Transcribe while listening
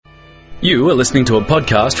You are listening to a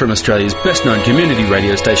podcast from Australia's best-known community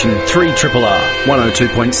radio station, 3RRR,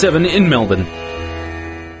 102.7 in Melbourne.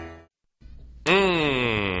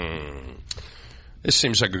 This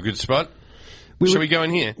seems like a good spot. Shall we go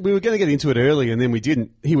in here? We were going to get into it early, and then we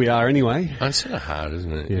didn't. Here we are anyway. Oh, it's sort of hard,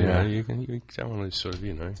 isn't it? Yeah. You don't want to sort of,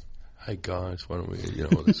 hey guys, why don't we,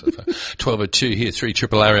 all this stuff. 12:02 here,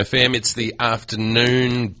 3RRR FM. It's the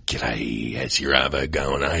afternoon. G'day, how's your arvo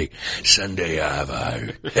going, eh? Sunday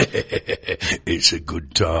arvo. It's a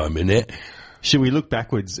good time, innit? Should we look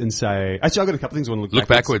backwards and say... Actually, I've got a couple of things I want to Look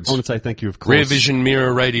backwards. I want to say thank you, of course. Rear Vision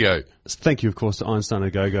Mirror Radio. Thank you, of course, to Einstein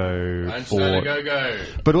A Go-Go. Einstein A Go-Go.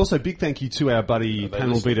 But also, big thank you to our buddy,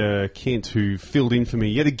 Panel Beater Kent, who filled in for me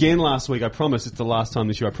yet again last week. I promise. It's the last time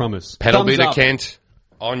this year, I promise. Panel Beater Kent,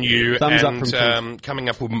 on you. Thumbs up and from Kent. Coming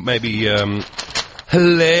up with maybe...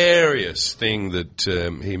 hilarious thing that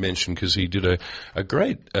he mentioned, because he did a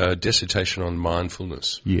great dissertation on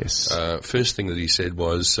mindfulness. Yes. First thing that he said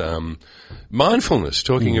was mindfulness,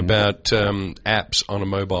 talking about apps on a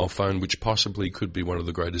mobile phone, which possibly could be one of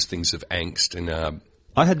the greatest things of angst in our...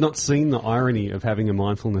 I had not seen the irony of having a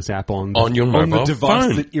mindfulness app on your mobile on the device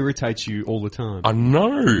phone that irritates you all the time. I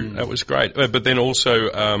know. That was great. But then also,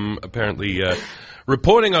 apparently...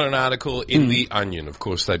 reporting on an article in The Onion, of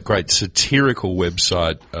course, that great satirical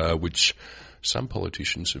website, which some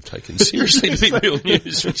politicians have taken seriously to be real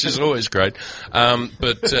news, which is always great.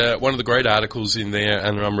 But one of the great articles in there,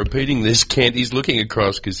 and I'm repeating this, Kent, he's looking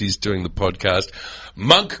across because he's doing the podcast,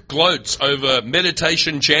 Monk gloats over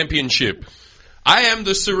meditation championship. I am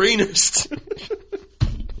the serenest.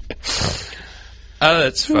 Oh,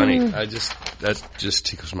 that's funny. That just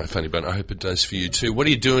tickles my funny bone. I hope it does for you too. What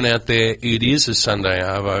are you doing out there? It is a Sunday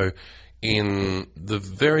arvo in the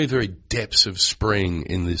very, very depths of spring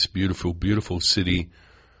in this beautiful, beautiful city.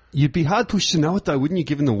 You'd be hard pushed to know it though, wouldn't you,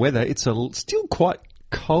 given the weather? It's still quite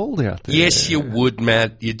cold out there. Yes, you would,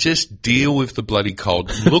 Matt. You just deal with the bloody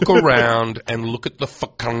cold. Look around and look at the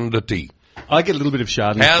fecundity. I get a little bit of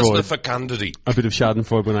Schadenfreude. How's the fecundity? A bit of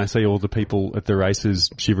Schadenfreude when I see all the people at the races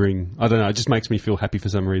shivering. I don't know, it just makes me feel happy for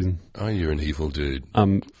some reason. Oh, you're an evil dude.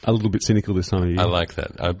 I'm a little bit cynical this time of year. I like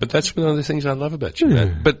that. But that's one of the things I love about you,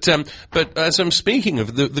 Matt. But as I'm speaking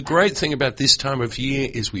of, the great thing about this time of year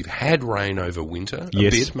is we've had rain over winter a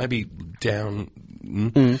bit, maybe down...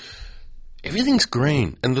 Everything's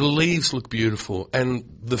green, and the leaves look beautiful, and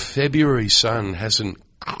the February sun hasn't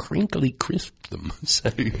crinkly crisped them,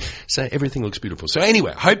 so everything looks beautiful. So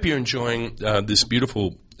anyway, hope you're enjoying this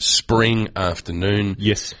beautiful spring afternoon.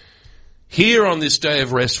 Yes. Here on this day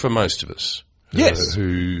of rest for most of us. Yes.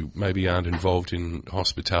 Who maybe aren't involved in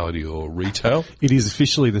hospitality or retail. It is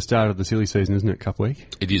officially the start of the silly season, isn't it, Cup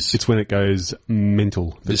Week? It is. It's when it goes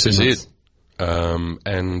mental. This is it.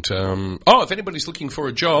 If anybody's looking for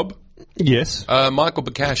a job... Yes. Michael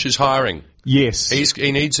Bakash is hiring. Yes.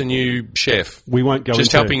 He needs a new chef. We won't go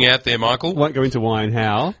Just helping out there, Michael. Won't go into why and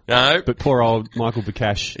how. No. But poor old Michael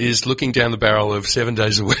Bakash is looking down the barrel of 7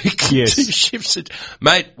 days a week. Yes. Two shifts.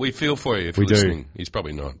 Mate, we feel for you if you're listening. He's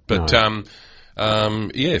probably not. But, no.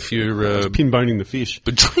 if you're... pinboning the fish.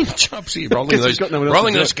 Between chops here, rolling those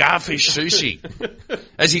garfish sushi.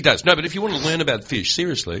 As he does. No, but if you want to learn about fish,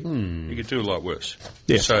 seriously, you could do a lot worse.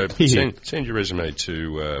 Yes. So send your resume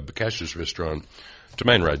to Bakash's restaurant,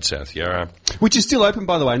 Domain Road, South Yarra. Which is still open,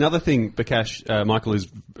 by the way. Another thing Bakash, Michael is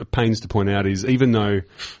pains to point out is even though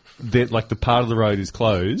the part of the road is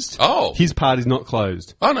closed, his part is not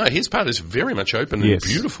closed. Oh, no, his part is very much open and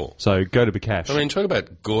beautiful. So go to Bakash. I mean, talk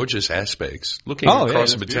about gorgeous aspects. Looking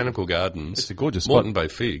across the botanical gardens. It's a gorgeous Moreton spot. Bay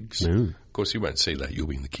figs. No. Of course, you won't see that. You'll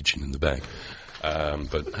be in the kitchen in the back.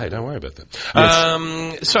 But, hey, don't worry about that.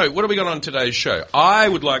 Yes. So, what have we got on today's show? I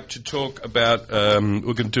would like to talk about, we're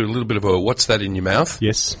going to do a little bit of a what's that in your mouth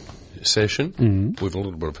Yes. session with a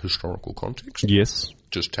little bit of historical context. Yes.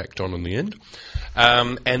 Just tacked on in the end.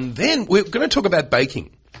 And then we're going to talk about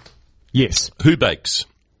baking. Yes. Who bakes?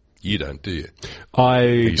 You don't, do you?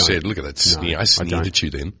 You said, look at that sneer. No, I sneered at you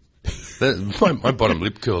then. My bottom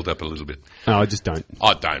lip curled up a little bit. No, I just don't.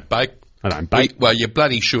 I don't bake. I don't bake. Well, you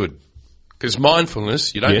bloody should. Because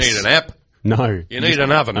mindfulness, you don't need an app. No. You need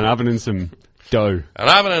an oven. An oven and some dough. An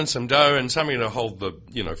oven and some dough and something to hold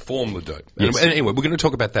form the dough. Yes. Anyway, we're going to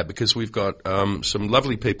talk about that because we've got some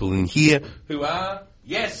lovely people in here who are,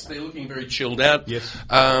 yes, they're looking very chilled out. Yes.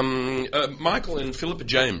 Michael and Philippa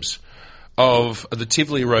James of the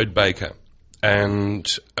Tivoli Road Baker. And,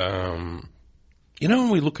 when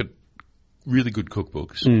we look at really good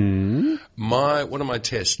cookbooks, one of my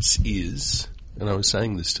tests is, and I was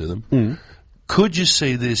saying this to them, could you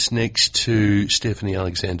see this next to Stephanie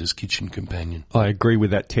Alexander's Kitchen Companion? I agree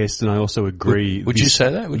with that test, and I also agree... Would you say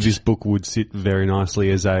that? This book would sit very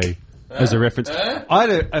nicely as a as a reference. I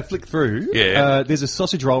had a flick through. Yeah. There's a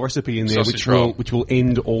sausage roll recipe in there which will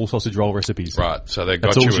end all sausage roll recipes. Right, so they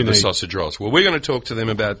got you with the sausage rolls. Well, we're going to talk to them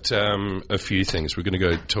about a few things. We're going to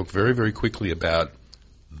go talk very, very quickly about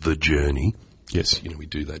the journey. Yes, we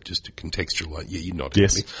do that just to contextualize. Yeah, you're not.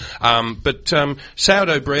 Yes. But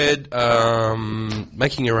sourdough bread,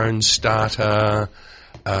 making your own starter.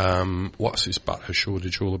 What's this butter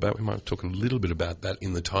shortage all about? We might talk a little bit about that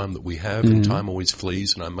in the time that we have, and time always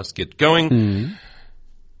flees, and I must get going.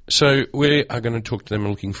 So we are going to talk to them,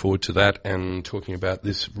 and looking forward to that, and talking about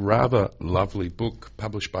this rather lovely book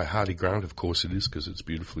published by Hardy Grant. Of course it is, because it's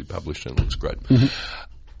beautifully published and it looks great.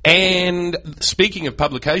 And speaking of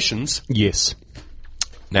publications... Yes.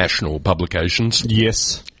 National publications.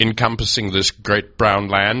 Yes. Encompassing this great brown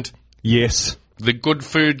land. Yes. The Good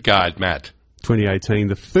Food Guide, Matt. 2018,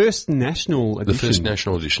 the first national edition. The first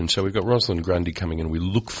national edition. So we've got Rosalind Grundy coming in. We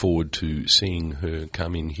look forward to seeing her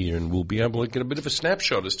come in here, and we'll be able to get a bit of a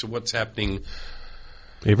snapshot as to what's happening...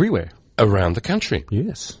 everywhere. Around the country.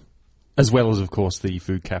 Yes. As well as, of course, the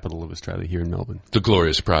food capital of Australia here in Melbourne. The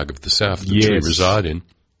glorious Prague of the South that we reside in.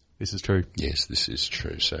 This is true. Yes, this is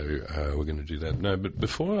true. So we're going to do that. No, but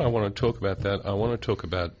before I want to talk about that, I want to talk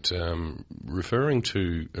about referring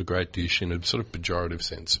to a great dish in a sort of pejorative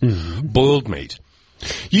sense. Boiled meat.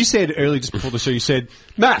 You said earlier, just before the show, you said,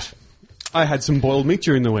 Matt, I had some boiled meat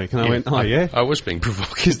during the week. And I went, oh, yeah? I was being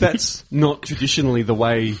provocative. Because that's not traditionally the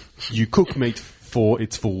way you cook meat for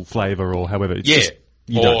its full flavour or however. It's just,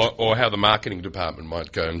 or how the marketing department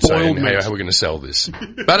might go and say, hey, how are we going to sell this?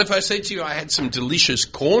 But if I say to you, I had some delicious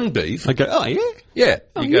corned beef. I go, oh, yeah? Yeah.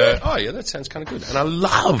 You go, oh, yeah, that sounds kind of good. And I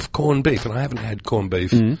love corned beef, and I haven't had corned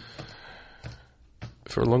beef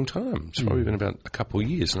for a long time. It's probably been about a couple of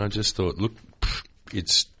years. And I just thought, look,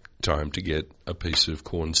 it's time to get a piece of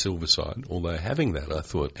corn silverside. Although having that, I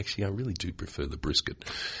thought, actually, I really do prefer the brisket.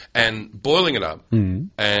 And boiling it up,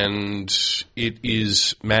 and it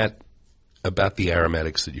is, Matt, about the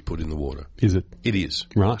aromatics that you put in the water. Is it? It is.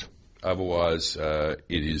 Right. Otherwise, it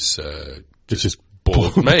is it's just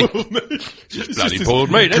boiled meat. Just bloody boiled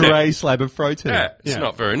meat, isn't it? Grey slab of protein. Yeah, it's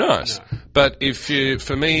not very nice. No. But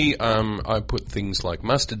for me, I put things like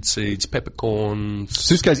mustard seeds, peppercorns,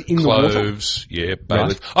 so this goes in cloves, the water? bay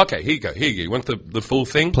leaf. Okay, here you go. You want the full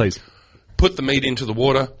thing? Please. Put the meat into the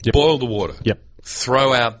water, boil the water. Yep.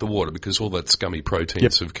 Throw out the water because all that scummy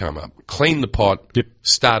proteins have come up. Clean the pot,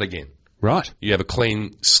 start again. Right. You have a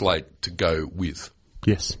clean slate to go with.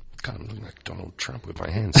 Yes. God, I'm looking like Donald Trump with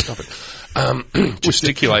my hands. Stop it.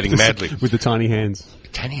 Gesticulating madly. With the tiny hands.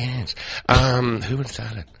 Tiny hands. Who would have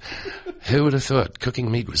thought it? Who would have thought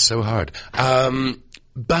cooking meat was so hard?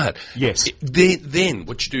 But yes. Then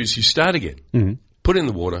what you do is you start again. Put in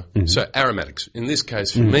the water. So aromatics. In this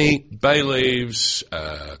case, for me, bay leaves,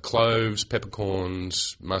 cloves,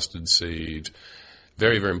 peppercorns, mustard seed.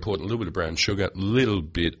 Very, very important. A little bit of brown sugar, a little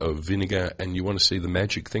bit of vinegar, and you want to see the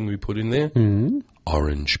magic thing we put in there?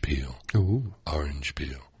 Orange peel. Ooh. Orange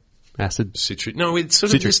peel. Acid. Citric. No, it's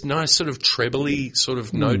sort of this nice sort of trebly sort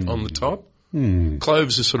of note on the top.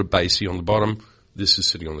 Cloves are sort of basey on the bottom. This is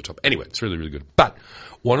sitting on the top. Anyway, it's really, really good. But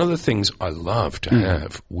one of the things I love to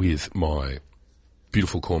have with my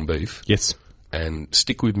beautiful corned beef. Yes. And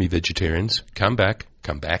stick with me, vegetarians. Come back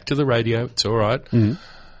to the radio. It's all right.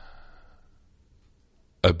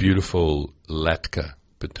 A beautiful latka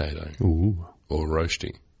potato. Ooh. Or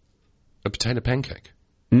roasting. A potato pancake.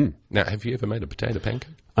 Now, have you ever made a potato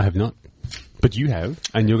pancake? I have not. But you have,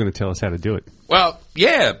 and you're going to tell us how to do it. Well,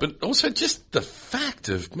 yeah, but also just the fact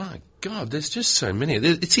of, my God, there's just so many.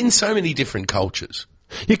 It's in so many different cultures.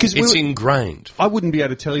 Yeah, because it's ingrained. I wouldn't be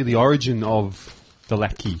able to tell you the origin of the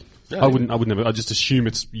latke. No. I wouldn't. I just assume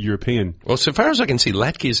it's European. Well, so far as I can see,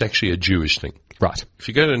 latke is actually a Jewish thing. Right. If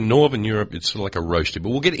you go to Northern Europe, it's sort of like a roasted, but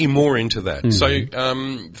we'll get more into that. So,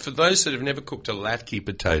 for those that have never cooked a latke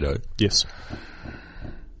potato, yes,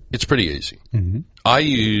 it's pretty easy. I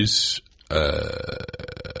use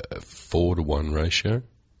 4-to-1 ratio.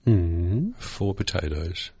 4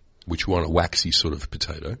 potatoes, which you want a waxy sort of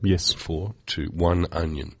potato. Yes. 4 to 1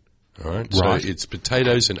 onion. All right. So it's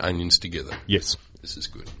potatoes and onions together. Yes. This is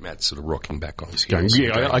good. Matt's sort of rocking back on his heels.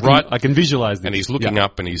 I can visualise this. And he's looking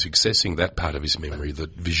up and he's accessing that part of his memory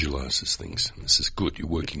that visualises things. And this is good. You're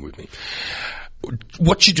working with me.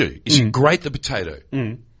 What you do is you grate the potato,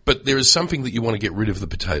 but there is something that you want to get rid of the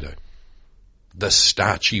potato. The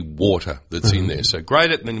starchy water that's in there. So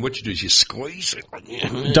grate it, and then what you do is you squeeze it.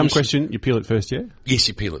 Dumb question. You peel it first, yeah? Yes,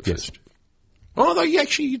 you peel it first. Although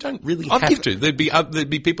you don't really have to. There'd be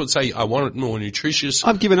people that say, I want it more nutritious.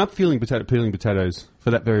 I've given up peeling potatoes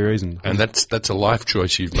for that very reason. And that's a life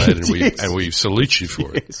choice you've made, and we salute you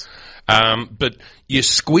for it. But you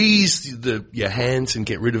squeeze your hands and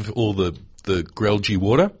get rid of all the grelgy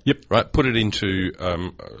water. Yep. Right. Put it into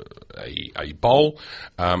a bowl,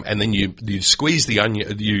 and then you squeeze the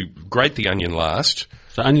onion. You grate the onion last.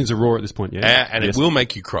 So onions are raw at this point, yeah? And it will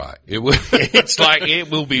make you cry. It will. It's like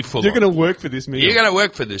it will be full. You're going to work for this meal. You're going to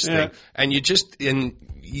work for this thing, and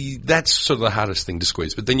that's sort of the hardest thing to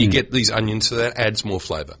squeeze. But then you get these onions, so that adds more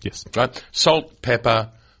flavour. Yes. Right. Salt, pepper,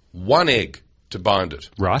 1 egg to bind it.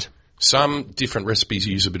 Right. Some different recipes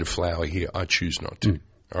use a bit of flour here. I choose not to.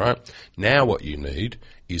 All right. Now what you need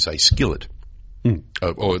is a skillet.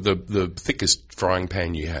 Or the thickest frying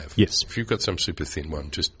pan you have. Yes. If you've got some super thin one,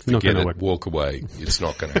 just forget it, walk away. It's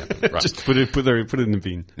not going to happen. Right. Just put it in the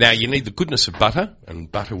bin. Now, you need the goodness of butter,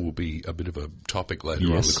 and butter will be a bit of a topic later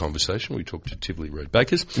on in the conversation. We talked to Tivoli Road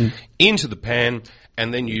Bakers. Into the pan,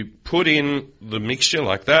 and then you put in the mixture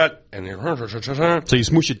like that, and then... So you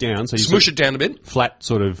smush it down. So you smush it down a bit. Flat,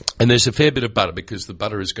 sort of. And there's a fair bit of butter, because the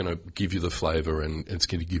butter is going to give you the flavour, and it's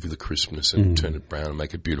going to give you the crispness and turn it brown and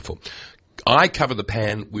make it beautiful. I cover the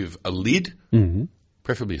pan with a lid,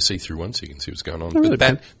 preferably a see-through one so you can see what's going on. Really,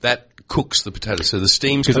 but that cooks the potato, so the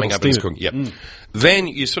steam's coming up and it's cooking. Yep. Then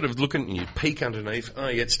you sort of look at it and you peek underneath. Oh,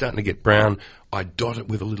 yeah, it's starting to get brown. I dot it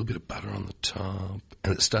with a little bit of butter on the top,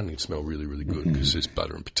 and it's starting to smell really, really good because there's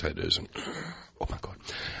butter and potatoes and oh my God.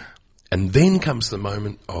 And then comes the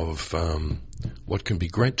moment of what can be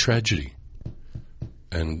great tragedy.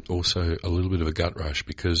 And also a little bit of a gut rush,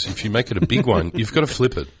 because if you make it a big one, you've got to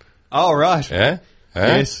flip it. Oh, right. Yeah?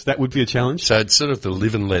 Yes, that would be a challenge. So it's sort of the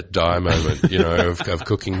live and let die moment, of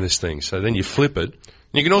cooking this thing. So then you flip it.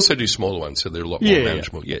 You can also do smaller ones, so they're a lot more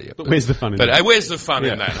manageable. Yeah. But where's the fun in that? Where's the fun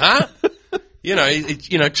in that, huh?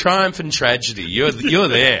 Triumph and tragedy. You're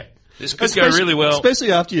there. This could go really well.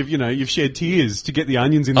 Especially after you've shed tears to get the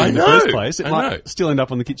onions in there in the first place. It might still end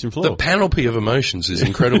up on the kitchen floor. The panoply of emotions is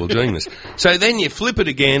incredible doing this. So then you flip it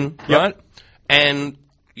again, right? And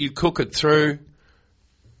you cook it through.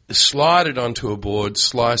 Slide it onto a board,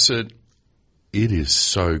 slice it. It is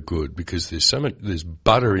so good because there's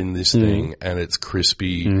butter in this thing, and it's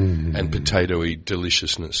crispy and potatoey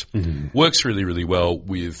deliciousness. Works really, really well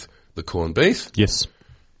with the corned beef. Yes.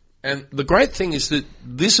 And the great thing is that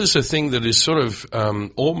this is a thing that is sort of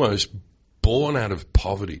almost born out of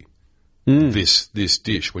poverty. This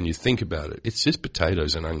dish, when you think about it, it's just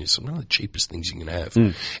potatoes and onions, one of the cheapest things you can have,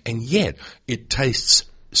 and yet it tastes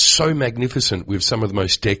so magnificent with some of the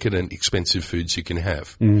most decadent, expensive foods you can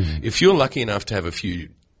have. If you're lucky enough to have a few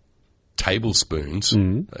tablespoons,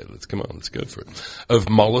 hey, let's go for it, of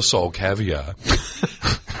mollisol caviar.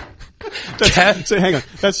 So hang on,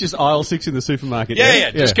 that's just aisle 6 in the supermarket.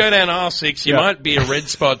 Yeah. Just go down aisle 6. You might be a red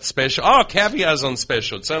spot special. Oh, caviar's on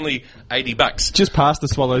special. It's only $80. Just past the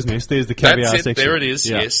Swallow's Nest. There's the caviar that's it. section. There it is.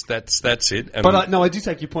 Yeah. Yes, that's it. But I do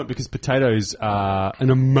take your point, because potatoes are an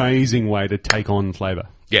amazing way to take on flavour.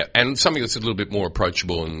 Yeah, and something that's a little bit more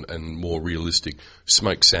approachable and more realistic: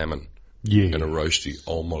 smoked salmon. Yeah. And a roasty.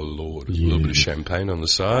 Oh my Lord! A little bit of champagne on the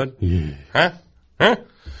side. Yeah. Huh?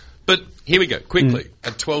 But here we go, quickly,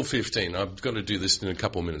 at 12:15. I've got to do this in a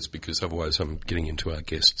couple of minutes because otherwise I'm getting into our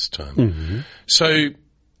guests' time. So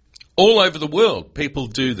all over the world, people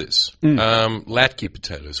do this. Latke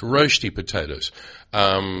potatoes, roasty potatoes.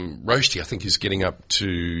 Roasty, I think, is getting up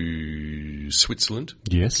to Switzerland.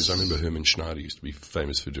 Yes. Because I remember Hermann Schneider used to be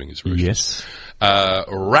famous for doing his roasty. Yes.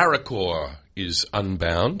 Rarikor is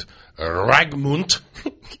unbound. Ragmunt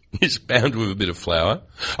is bound with a bit of flour.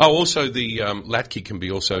 Oh, also the latke can be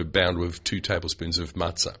also bound with 2 tablespoons of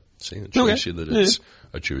matzah. See, it shows you that it's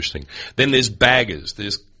a Jewish thing. Then there's baggers.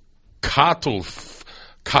 There's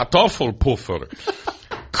Kartoffelpuffer,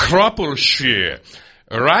 Kroppelschir,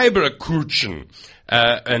 Reiberkuchen,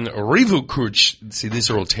 and Rivukuch. See, these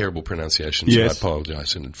are all terrible pronunciations. Yes. So I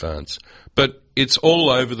apologize in advance. But it's all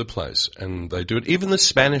over the place, and they do it. Even the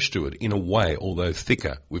Spanish do it in a way, although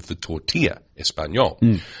thicker, with the tortilla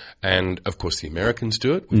español. And, of course, the Americans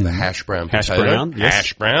do it with the hash brown potato.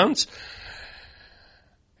 Hash browns.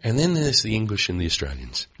 And then there's the English and the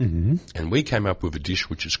Australians. And we came up with a dish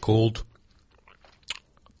which is called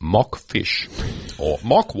mock fish, or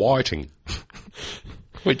mock whiting,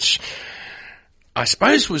 which I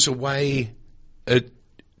suppose was a way at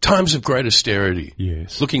times of great austerity.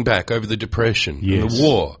 Yes. Looking back over the Depression and the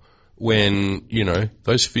war, when,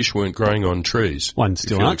 those fish weren't growing on trees. One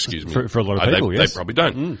still aren't, for a lot of people, They probably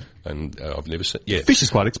don't. And I've never seen... Yeah. Fish is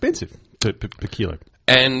quite expensive per kilo.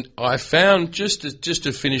 And I found, just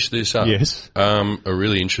to finish this up, a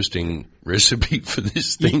really interesting recipe for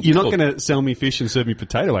this thing. You're not going to sell me fish and serve me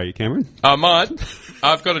potato, are you, Cameron? I might.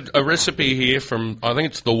 I've got a recipe here from, I think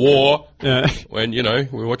it's the war, when,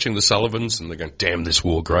 we're watching the Sullivans and they're going, damn this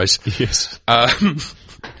war, Grace. Yes.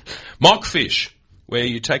 Mockfish, where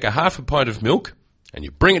you take a half a pint of milk and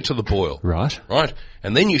you bring it to the boil. Right. Right.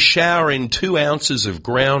 And then you shower in 2 ounces of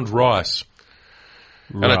ground rice.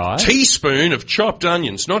 And a teaspoon of chopped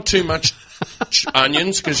onions. Not too much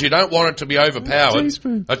onions because you don't want it to be overpowered.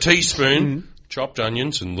 A teaspoon, chopped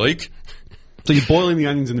onions and leek. So you're boiling the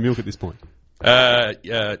onions in the milk at this point?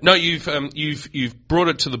 No, you've brought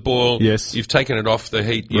it to the boil. Yes. You've taken it off the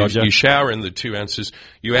heat. You shower in the 2 ounces.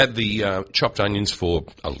 You add the chopped onions for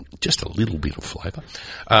just a little bit of flavour.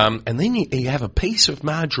 And then you have a piece of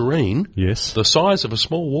margarine. Yes. The size of a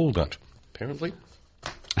small walnut, apparently.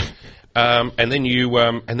 And then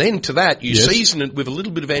and then to that you season it with a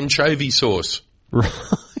little bit of anchovy sauce. Right.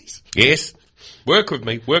 Yes. Work with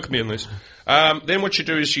me on this. Then what you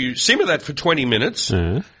do is you simmer that for 20 minutes.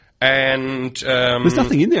 And there's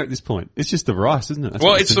nothing in there at this point. It's just the rice, isn't it?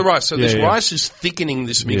 It's the rice. So this rice is thickening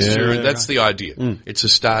this mixture. Yeah. That's the idea. It's a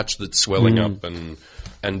starch that's swelling up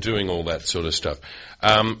and doing all that sort of stuff.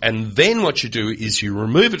 And then what you do is you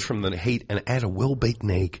remove it from the heat and add a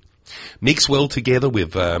well-beaten egg. Mix well together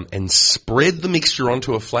with and spread the mixture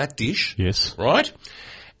onto a flat dish. Yes. Right?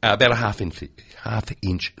 About a half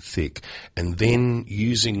inch thick. And then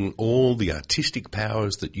using all the artistic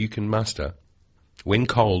powers that you can muster, when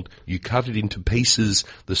cold, you cut it into pieces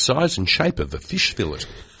the size and shape of a fish fillet.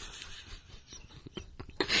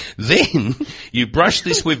 Then you brush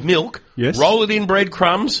this with milk, roll it in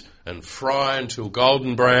breadcrumbs, and fry until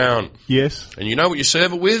golden brown. Yes. And you know what you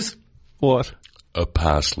serve it with? What? A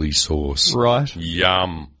parsley sauce. Right.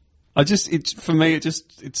 Yum. For me,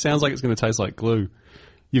 it sounds like it's going to taste like glue.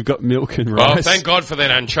 You've got milk and rice. Oh, thank God for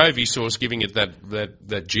that anchovy sauce giving it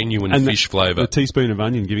that genuine fish flavour. A teaspoon of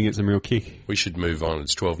onion giving it some real kick. We should move on.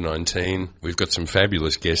 It's 12:19. We've got some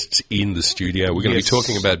fabulous guests in the studio. We're going to be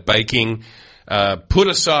talking about baking. Put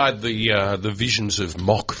aside the visions of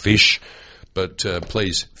mock fish, but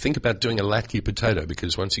please think about doing a latke potato,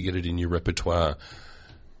 because once you get it in your repertoire,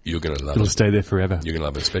 you're going to love it. It'll stay there forever. You're going to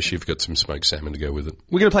love it, especially if you've got some smoked salmon to go with it.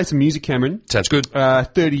 We're going to play some music, Cameron. Sounds good.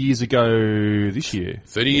 30 years ago this year.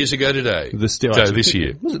 30 years ago today. This year.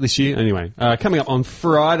 Was it this year? Anyway, coming up on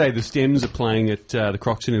Friday, the Stems are playing at the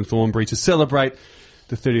Croxton in Thornbury to celebrate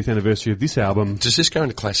the 30th anniversary of this album. Does this go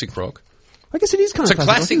into classic rock? I guess it is kind of classic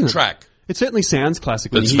rock. It's a classic track. It certainly sounds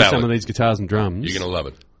classic when you hear some of these guitars and drums. You're going to love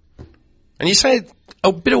it. And you say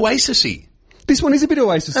a bit Oasis-y. This one is a bit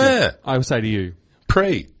Oasis-y, I would say to you.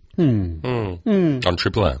 On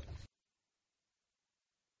Triple R.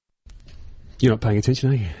 You're not paying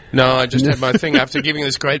attention, are you? No, I just had my thing. After giving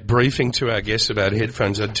this great briefing to our guests about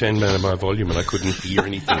headphones, I'd turned down my volume and I couldn't hear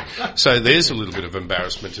anything. So there's a little bit of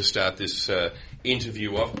embarrassment to start this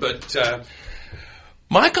interview off. But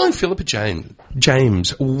Michael and Philippa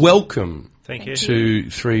James, welcome. Thank you. To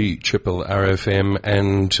 3 Triple RFM,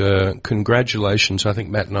 and congratulations. I think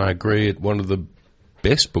Matt and I agree, at one of the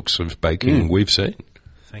best books of baking we've seen.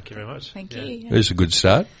 Thank you very much. Thank you. Yeah. There's a good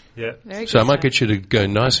start. Yeah. Very so good I might start. get you to go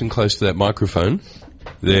nice and close to that microphone.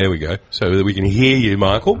 There we go. So that we can hear you,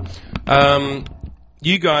 Michael.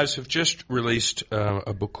 You guys have just released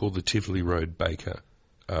a book called The Tivoli Road Baker.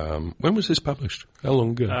 When was this published? How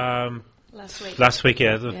long ago? Last week,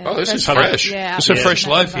 yeah. This is fresh. Yeah, it's a fresh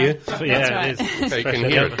loaf here. Yeah, it is. Okay, you can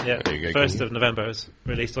hear it. Yeah. There you go. 1st of November, it was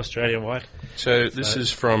released Australian-wide. So this is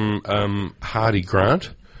from Hardy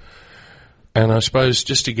Grant. And I suppose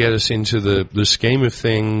just to get us into the scheme of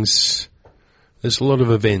things, there's a lot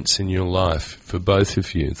of events in your life for both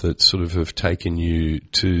of you that sort of have taken you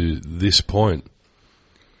to this point.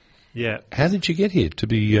 Yeah. How did you get here to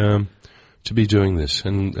be doing this,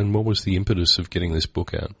 and what was the impetus of getting this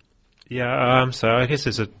book out? Yeah, so I guess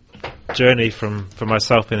it's a journey from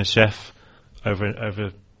myself being a chef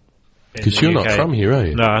over. Because you're not from here, are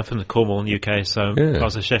you? No, I'm from the Cornwall in the UK, so I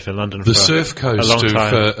was a chef in London the for surf coast a long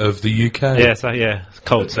time. Of the UK. Yeah,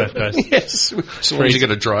 cold surf coast. Yes, as long as you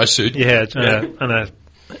got a dry suit. Yeah, and a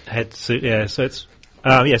head suit. Yeah, so it's so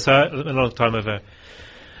I spent a long time over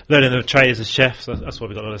learning the trade as a chef. So that's why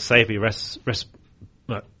we got a lot of savoury with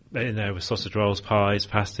sausage rolls, pies,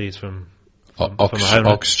 pasties from my home.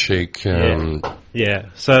 Ox cheek. Yeah,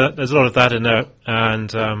 so there's a lot of that in there,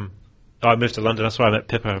 and I moved to London. That's where I met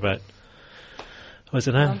Pippa about Was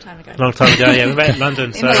it now? Long time ago. Long time ago, yeah. We met in London.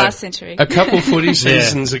 In the last century. A couple of footy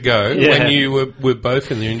seasons ago, when you were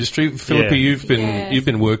both in the industry. Philippa, you've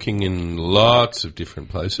been working in lots of different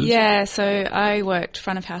places. Yeah, so I worked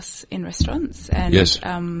front of house in restaurants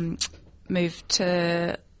and moved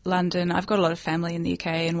to London. I've got a lot of family in the UK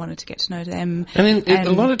and wanted to get to know them. And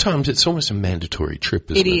a lot of times it's almost a mandatory trip,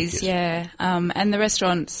 isn't it? It is, yeah. And the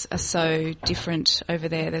restaurants are so different over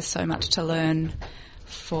there. There's so much to learn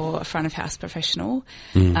for a front of house professional.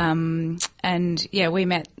 And yeah, we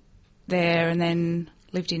met there and then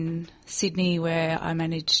lived in Sydney where I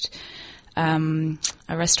managed a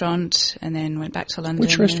restaurant and then went back to London.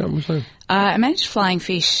 Which restaurant was that? I managed Flying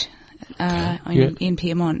Fish in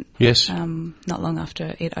Pyrmont. Yes. Not long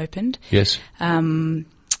after it opened. Yes.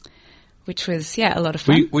 Which was, a lot of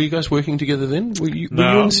fun. Were you guys working together then? Were you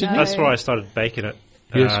in Sydney? That's where I started baking at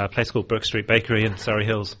a place called Burke Street Bakery in Surrey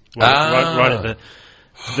Hills. Right at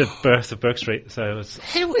the birth of Burke Street. So it was.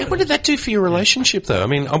 Hey, what did that do for your relationship, though? I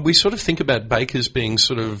mean, we sort of think about bakers being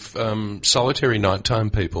sort of solitary nighttime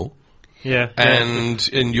people. Yeah. And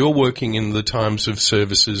you're working in the times of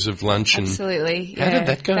services of lunch. Absolutely. How did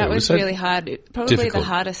that go? That was really hard. Probably difficult? The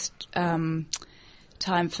hardest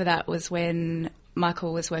time for that was when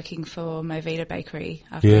Michael was working for Movida Bakery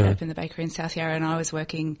after he opened the bakery in South Yarra, and I was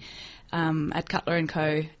working at Cutler &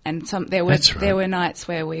 Co. And there were nights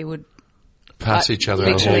where we would pass each other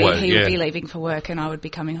in the hallway. He would be leaving for work and I would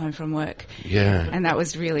be coming home from work. Yeah. And that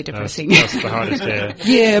was really depressing. That's the hardest,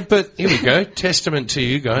 Yeah, but here we go. Testament to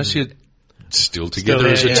you guys. You're still together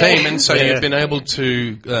as a team, and so you've been able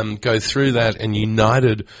to go through that and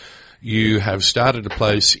united. You have started a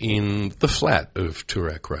place in the flat of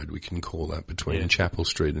Toorak Road, we can call that, between Chapel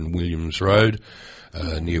Street and Williams Road,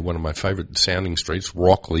 near one of my favourite sounding streets,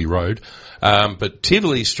 Rockley Road. But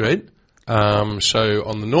Tivoli Street, so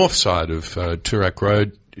on the north side of Toorak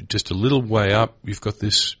Road, just a little way up, you've got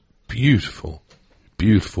this beautiful,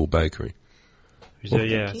 beautiful bakery. So,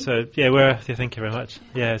 thank you very much.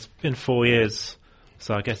 Yeah, it's been 4 years,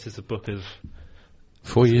 so I guess it's a book of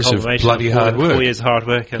 4 years of bloody hard work. 4 years of hard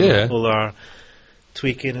work and all our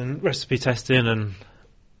tweaking and recipe testing and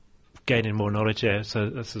gaining more knowledge,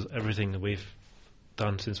 So this is everything that we've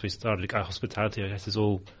done since we started our hospitality, I guess, is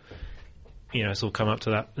all, it's all come up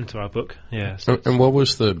to that, into our book, So and what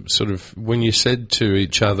was the sort of, when you said to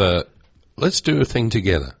each other, let's do a thing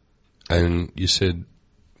together, and you said...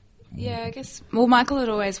 Yeah, I guess, well, Michael had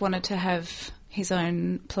always wanted to have his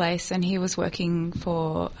own place, and he was working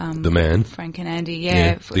for the man, Frank and Andy,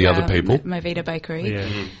 the other people, Movida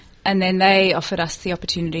Bakery, and then they offered us the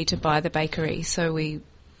opportunity to buy the bakery, so we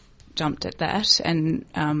jumped at that, and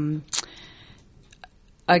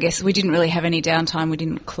I guess we didn't really have any downtime. We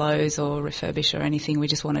didn't close or refurbish or anything. We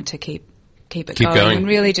just wanted to keep it going and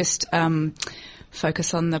really just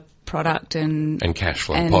focus on the product and cash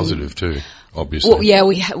flow positive too. Obviously, well,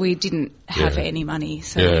 we didn't have any money,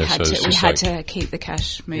 so we had to keep the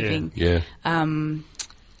cash moving.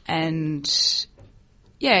 And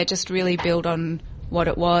just really build on what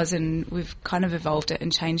it was, and we've kind of evolved it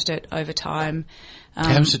and changed it over time.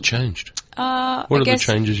 How's it changed? What are the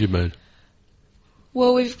changes you've made?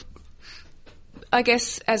 Well, I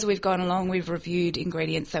guess as we've gone along, we've reviewed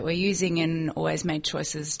ingredients that we're using and always made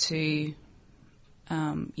choices to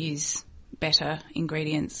use better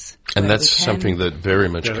ingredients. And that's something that very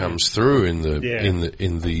much comes through in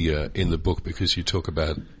the book, because you talk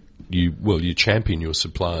about you champion your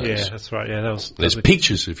suppliers. Yeah, that's right. Yeah, there's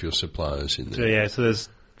pictures of your suppliers in there. So there's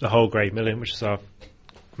the Whole Grain Milling, which is our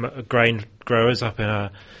grain growers up in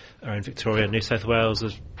Victoria, New South Wales.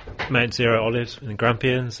 There's Mount Zero Olives in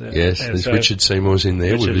Grampians. There's Richard Seymour's in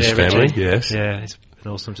there with his family. Yes. Yeah, it's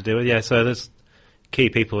been awesome to deal with. Yeah, so there's key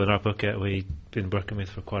people in our book that we've been working with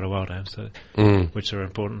for quite a while now, which are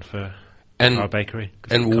important for our bakery.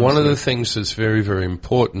 And one of the things that's very, very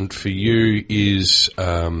important for you is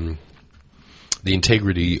the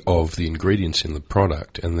integrity of the ingredients in the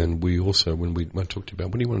product. And then we also, when I talked to you about,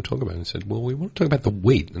 what do you want to talk about? And I said, well, we want to talk about the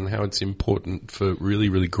wheat and how it's important for really,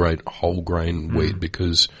 really great whole grain wheat,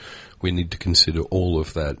 because we need to consider all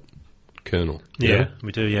of that kernel. Yeah,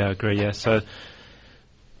 we do. Yeah, I agree. Yeah. So,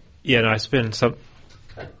 it's been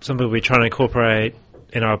something we're trying to incorporate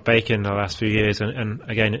in our baking the last few years, and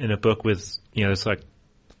again in a book with there's like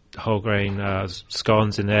whole grain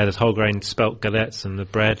scones in there. There's whole grain spelt galettes and the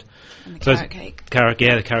bread and the carrot cake.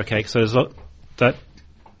 The carrot cake. So there's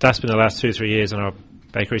that's been the last 2 or 3 years in our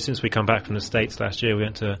bakery. Since we come back from the States last year, we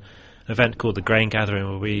went to an event called the Grain Gathering,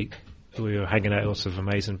 where we were hanging out with lots of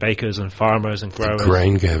amazing bakers and farmers and growers. The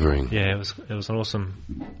Grain Gathering. Yeah, it was an awesome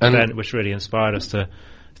event, which really inspired us to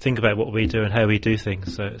think about what we do and how we do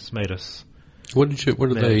things. So it's made us What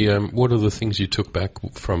are the things you took back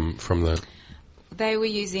from that? They were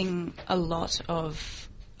using a lot of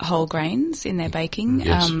whole grains in their baking,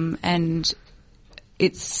 yes. And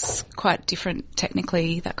it's quite different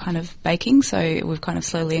technically, that kind of baking, so we've kind of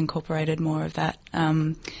slowly incorporated more of that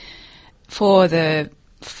for the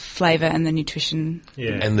flavour and the nutrition.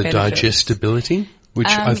 Yeah. And the digestibility, which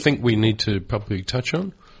I think we need to probably touch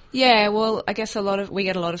on. Yeah, well, I guess we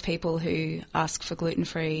get a lot of people who ask for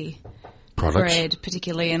gluten-free products. Bread,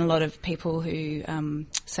 particularly, and a lot of people who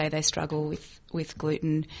say they struggle with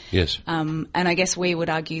gluten. Yes. And I guess we would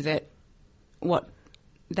argue that what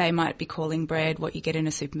they might be calling bread, what you get in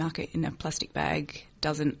a supermarket in a plastic bag,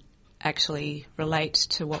 doesn't actually relate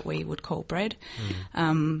to what we would call bread.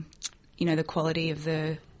 The quality of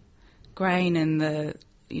the grain and the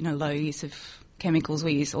low use of chemicals.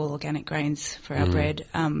 We use all organic grains for our bread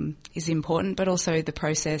is important, but also the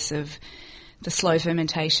process of the slow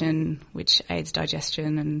fermentation, which aids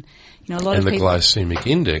digestion, and a lot of people. And the glycemic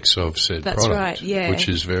index of said product. That's right, yeah. Which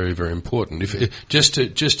is very, very important. Just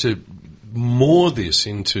to more this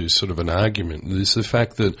into sort of an argument, is the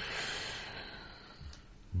fact that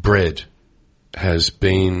bread has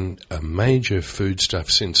been a major foodstuff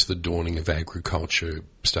since the dawning of agriculture,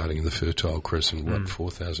 starting in the Fertile Crescent,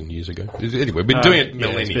 4,000 years ago? Anyway, we've been doing it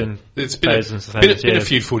millennia. It's been a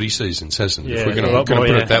few footy seasons, hasn't it? Yeah, if we're going to put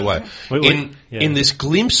it that way. In this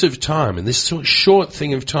glimpse of time, in this sort of short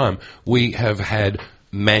thing of time, we have had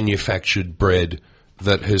manufactured bread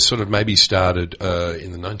that has sort of maybe started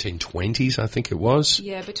in the 1920s, I think it was.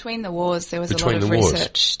 Yeah, between the wars, there was a lot of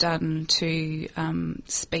research done to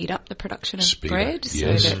speed up the production of bread.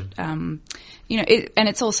 Yes. So that, and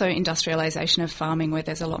it's also industrialisation of farming, where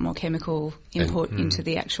there's a lot more chemical input into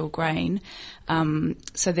the actual grain.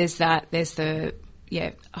 So there's that. There's the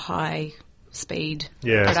high speed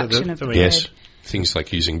production of bread. Yes. Things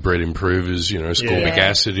like using bread improvers, ascorbic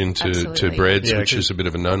acid into breads, which is a bit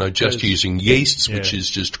of a no-no. Just using yeasts, which is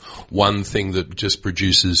just one thing that just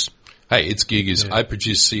produces, hey, its gig is I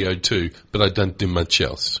produce CO2, but I don't do much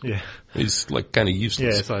else. Yeah. It's like kind of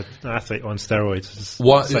useless. Yeah, it's like an athlete on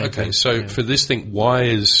steroids. For this thing, why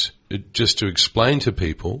is, just to explain to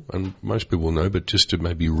people, and most people know, but just to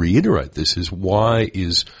maybe reiterate this, is why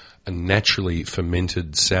is a naturally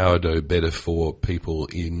fermented sourdough better for people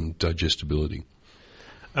in digestibility?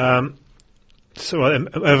 So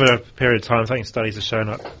over a period of time, I think studies have shown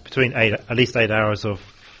that between at least 8 hours of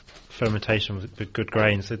fermentation with good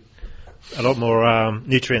grains, a lot more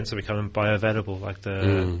nutrients are becoming bioavailable, like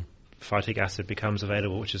the phytic acid becomes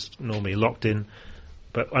available, which is normally locked in.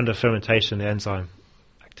 But under fermentation, the enzyme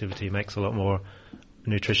activity makes a lot more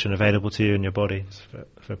nutrition available to you in your body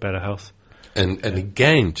for better health. And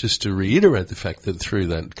again, just to reiterate the fact that through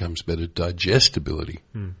that comes better digestibility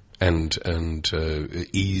and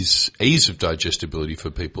ease of digestibility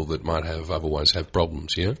for people that might otherwise have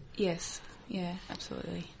problems. Yeah. Yes. Yeah.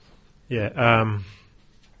 Absolutely. Yeah.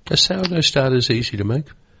 Are sourdough starters easy to make?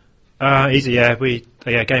 Easy. Yeah. We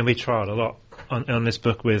tried a lot on this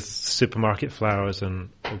book with supermarket flours and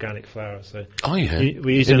organic flour. So. Oh yeah.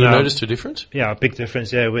 You noticed a difference? Yeah, a big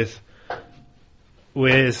difference. Yeah,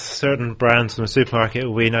 with certain brands in the supermarket,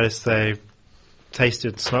 we noticed they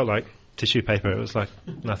smelled like tissue paper. It was like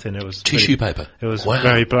nothing. It was tissue paper. It was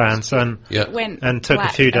very bland. And took a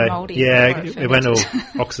few days. Yeah, it went all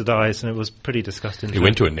oxidized, and it was pretty disgusting. It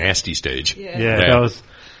went to a nasty stage. Yeah,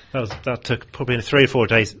 that took probably 3 or 4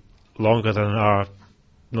 days longer than our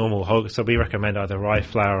normal whole. So we recommend either rye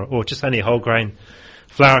flour or just any whole grain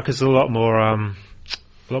flour, because there's a lot more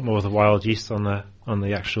of the wild yeast on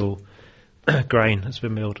the actual grain that's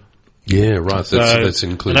been milled. Yeah, right. That's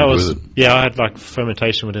included with it. Yeah, I had like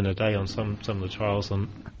fermentation within a day on some of the trials on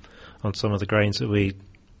some of the grains that we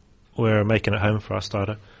were making at home for our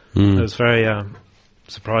starter. It was very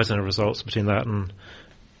surprising, the results between that and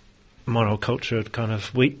monocultured kind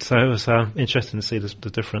of wheat. So it was interesting to see the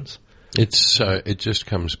difference. It just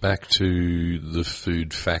comes back to the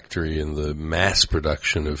food factory and the mass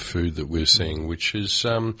production of food that we're seeing, which is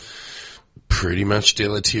pretty much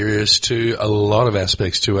deleterious to a lot of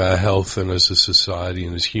aspects to our health and as a society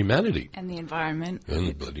and as humanity. And the environment. And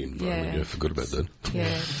the bloody environment. Yeah, I forgot about that.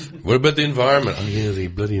 Yeah. What about the environment? Oh, yeah, the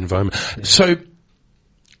bloody environment. Yeah. So,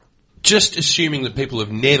 just assuming that people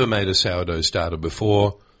have never made a sourdough starter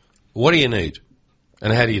before, what do you need?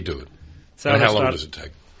 And how do you do it? And how long does it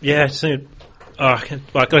take? Yeah, so,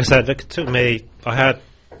 like I said, it took me, I had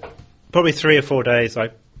probably 3 or 4 days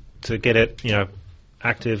to get it,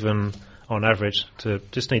 active and on average. To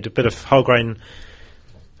just need a bit of whole grain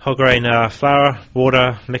flour,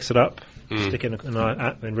 water, mix it up, stick it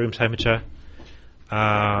in room temperature.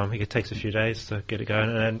 It takes a few days to get it going,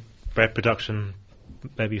 and then bread production,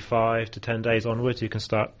 maybe 5 to 10 days onwards, you can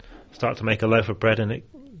start to make a loaf of bread, and it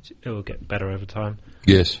will get better over time.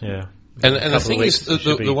 Yes. Yeah. And the thing is,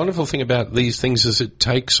 the wonderful thing about these things is it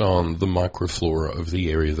takes on the microflora of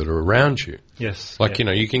the area that are around you. Yes. Like,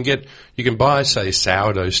 you can buy, say,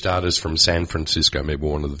 sourdough starters from San Francisco, maybe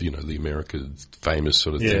one of the, the America famous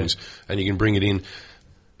sort of things, and you can bring it in.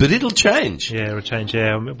 But it'll change. Yeah, it'll change,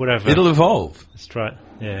 whatever. It'll evolve. That's right,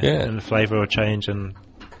 yeah. And the flavour will change, and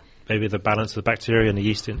maybe the balance of the bacteria and the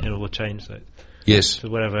yeast in it will change. So yes. So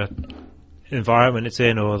whatever environment it's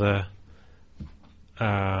in, or the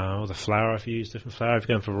flour, if you use different flour, if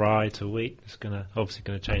you're going from rye to wheat, it's obviously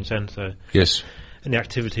going to change then. So yes. And the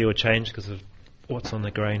activity will change because of what's on the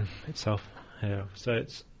grain itself. Yeah. So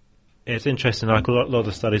it's interesting. Like a lot of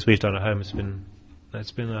the studies we've done at home, it's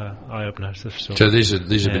been an eye opener. For sure. So these have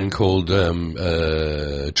been called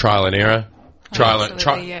trial and error. Trial and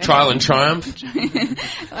triumph.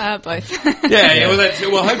 Both.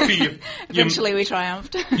 Well, hopefully eventually we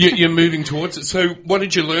triumphed. You're moving towards it. So, what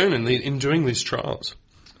did you learn in doing these trials?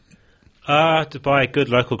 To buy good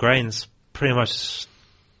local grains, pretty much.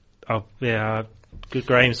 Good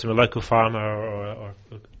grains from a local farmer or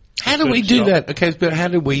how do we do that? Okay, but how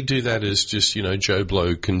do we do that as just, Joe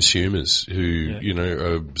Blow consumers who,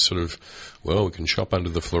 are sort of, well, we can shop under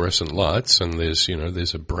the fluorescent lights and there's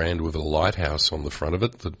a brand with a lighthouse on the front of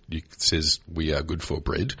it that says we are good for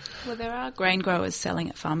bread. Well, there are grain growers selling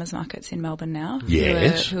at farmers markets in Melbourne now.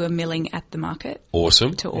 Yes. Who are milling at the market.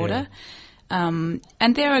 Awesome. To order. Yeah.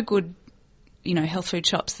 And there are good, health food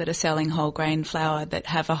shops that are selling whole grain flour that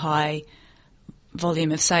have a high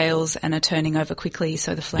volume of sales and are turning over quickly,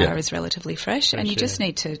 so the flour is relatively fresh. And you just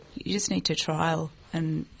need to trial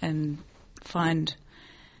and find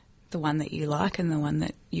the one that you like and the one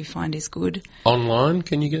that you find is good. Online,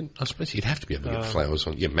 can you get? I suppose you'd have to be able to get flowers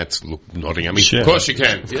on. Yeah, Matt's nodding at me. Sure. Of course you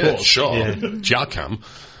can. Of course. Sure. Yeah. Jarcum.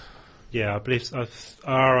 Yeah, I believe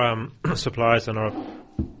our suppliers and our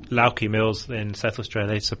Lauki mills in South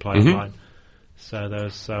Australia, they supply online. So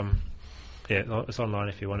there's it's online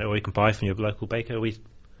if you want it, or you can buy from your local baker. We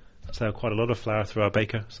sell quite a lot of flour through our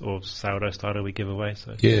baker, or sourdough starter we give away.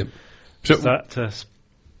 So so that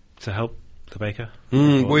to help the baker.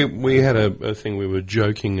 We had a thing. We were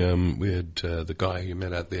joking. We had the guy who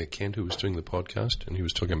met out there, Kent, who was doing the podcast, and he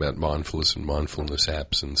was talking about mindfulness and mindfulness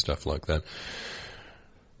apps and stuff like that.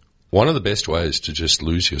 One of the best ways to just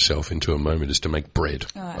lose yourself into a moment is to make bread.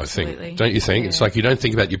 Oh, I think, don't you think? Yeah. It's like you don't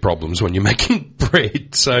think about your problems when you're making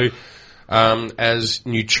bread. So. As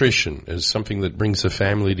nutrition, as something that brings the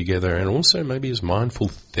family together, and also maybe as mindful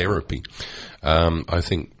therapy. I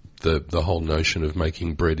think the whole notion of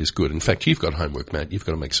making bread is good. In fact, you've got homework, Matt. You've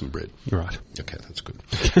got to make some bread. Right. Okay, that's good.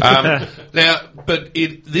 Now, but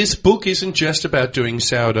this book isn't just about doing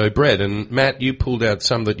sourdough bread. And Matt, you pulled out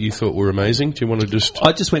some that you thought were amazing. Do you want to just?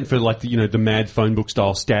 I just went for the mad phone book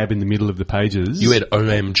style stab in the middle of the pages. You had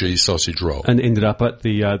OMG sausage roll, and ended up at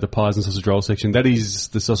the pies and sausage roll section. That is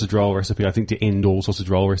the sausage roll recipe, I think, to end all sausage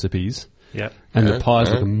roll recipes. Yeah. And the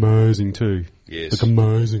pies look amazing too. Yes. Look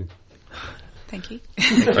amazing. Thank you.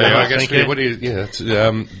 I guess. What do you?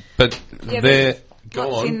 Yeah. But there.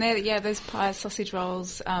 Go on. In there, there's pies, sausage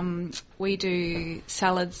rolls. We do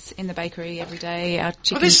salads in the bakery every day. Our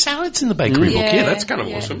chicken. There's salads in the bakery book. Yeah, that's kind of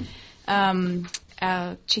awesome.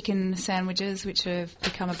 Our chicken sandwiches, which have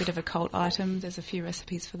become a bit of a cult item. There's a few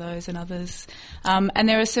recipes for those and others. And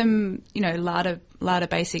there are some, larder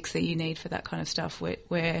basics that you need for that kind of stuff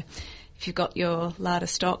where if you've got your larder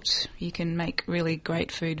stocked, you can make really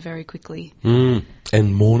great food very quickly.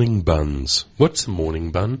 And morning buns. What's a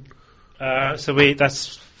morning bun?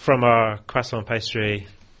 That's from our croissant pastry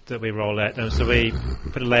that we roll out. And so we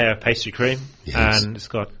put a layer of pastry cream, and it's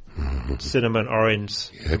got cinnamon,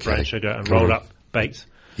 orange, brown sugar, and rolled up, baked.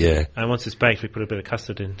 Yeah. And once it's baked, we put a bit of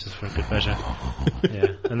custard in just for a good measure.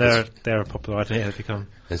 And they're a popular item. They've become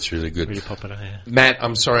that's really good. Really popular. Yeah. Matt,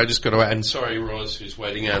 I'm sorry, I just got to, and sorry, Roz, who's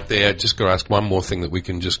waiting out there. Just got to ask one more thing that we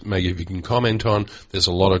can just maybe if you can comment on. There's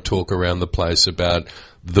a lot of talk around the place about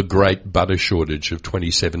the great butter shortage of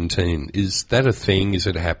 2017. Is that a thing? Is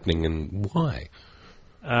it happening, and why?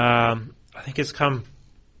 I think it's come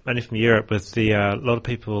mainly from Europe. With a lot of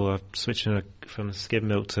people are switching from skim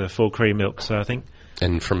milk to full cream milk. So I think.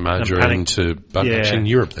 And from margarine to butter. Yeah. Actually, in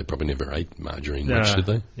Europe, they probably never ate margarine much, did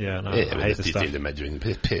they? Yeah, no, I hate the stuff. The margarine.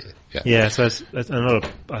 Yeah, so I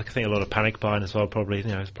think a lot of panic buying as well. Probably,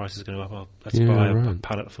 prices are going to go up. Let's buy a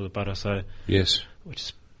pallet full of butter. So yes, which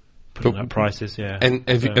is putting up prices. Yeah. And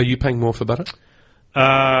are you paying more for butter?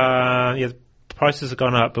 The prices have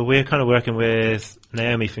gone up, but we're kind of working with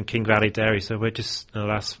Naomi from King Valley Dairy. So we're just in the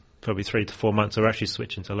last probably 3 to 4 months, we're actually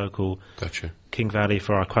switching to local King Valley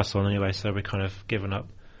for our croissant anyway. So we're kind of giving up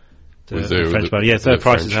the French butter. Yeah, so the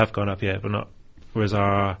prices have gone up, but not. Whereas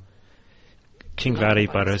our King Valley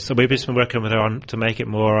butter. So we've just been working with her on to make it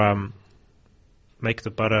more, make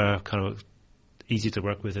the butter kind of easy to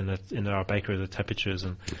work with in our bakery, the temperatures,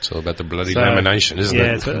 and it's all about the bloody lamination, isn't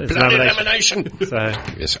it? It's bloody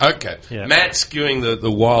lamination. Yes, okay. Yeah. Matt's doing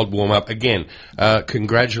the wild warm up again.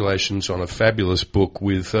 Congratulations on a fabulous book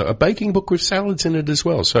with a baking book with salads in it as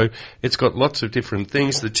well. So it's got lots of different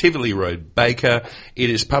things. The Tivoli Road Baker. It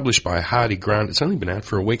is published by Hardy Grant. It's only been out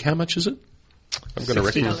for a week. How much is it? I'm going to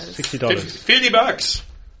reckon $60. $50.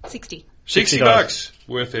 60 bucks.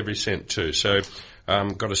 Worth every cent too. So.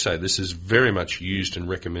 Got to say, this is very much used and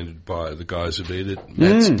recommended by the guys who eat it.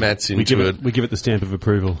 Matt's into it. We give it the stamp of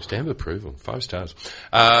approval. Stamp of approval. 5 stars.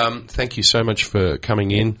 Thank you so much for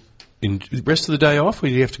coming in. The rest of the day off, or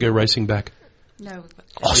do you have to go racing back? No.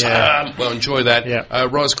 Awesome. Yeah. Well, enjoy that. Yeah.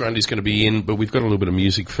 Ros Grundy's going to be in, but we've got a little bit of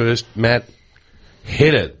music first. Matt,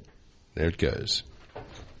 hit it. There it goes.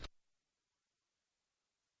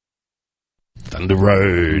 Thunder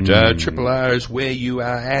Road. Triple R is where you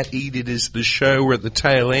are at. Eat It is the show. We're at the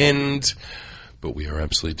tail end. But we are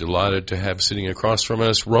absolutely delighted to have sitting across from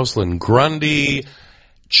us Rosalind Grundy,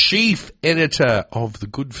 Chief Editor of the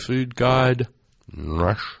Good Food Guide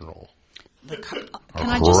National. Can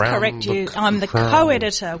I just correct you? I'm the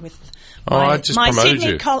co-editor with I just my promoted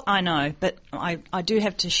Sydney you. I know, but I do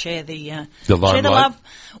have to share the limelight. love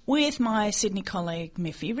with my Sydney colleague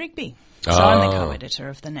Miffy Rigby. So I'm the co-editor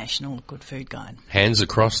of the National Good Food Guide. Hands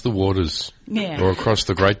across the waters. Yeah. Or across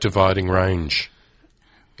the Great Dividing Range.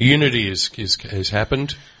 Unity has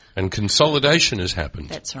happened and consolidation has happened.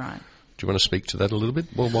 That's right. Do you want to speak to that a little bit?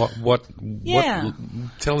 Well, what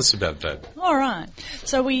tell us about that. All right.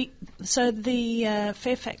 So the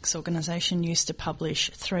Fairfax organisation used to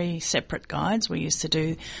publish 3 separate guides. We used to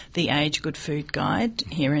do the Age Good Food Guide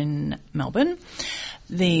here in Melbourne,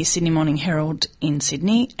 the Sydney Morning Herald in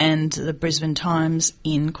Sydney, and the Brisbane Times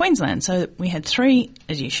in Queensland. So we had 3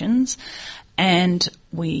 editions, and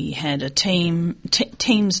we had a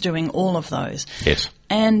teams doing all of those. Yes.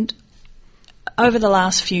 And over the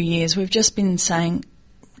last few years, we've just been saying,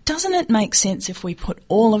 doesn't it make sense if we put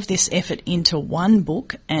all of this effort into one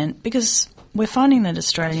book? And because we're finding that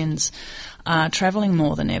Australians are travelling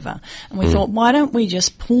more than ever. And we thought, why don't we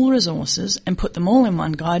just pool resources and put them all in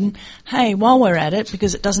one guide? And, hey, while we're at it,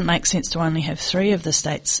 because it doesn't make sense to only have 3 of the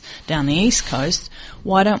states down the East Coast,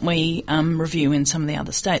 why don't we review in some of the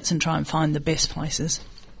other states and try and find the best places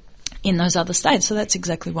in those other states? So that's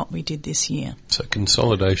exactly what we did this year. So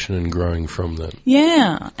consolidation and growing from that.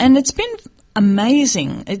 Yeah, and it's been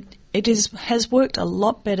amazing. It has worked a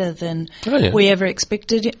lot better than we ever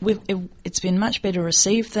expected. It's been much better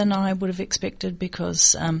received than I would have expected,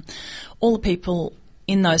 because all the people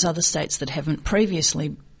in those other states that haven't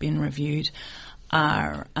previously been reviewed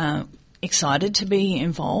are excited to be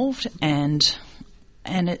involved, and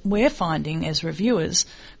we're finding as reviewers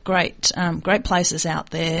great places out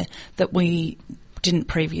there that we didn't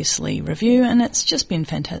previously review, and it's just been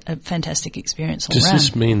a fantastic experience all round. Does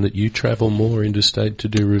this mean that you travel more interstate to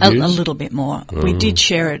do reviews? A little bit more. We did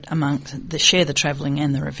share it share the travelling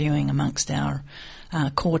and the reviewing amongst our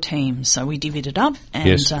core teams. So we divvied it up,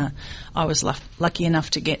 and I was lucky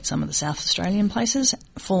enough to get some of the South Australian places,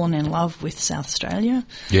 fallen in love with South Australia.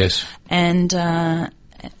 Yes. And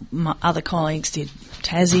my other colleagues did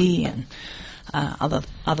Tassie and other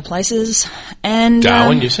places. And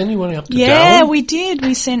Darwin, you sent anyone up to Darwin? Yeah, we did.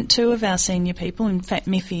 We sent 2 of our senior people. In fact,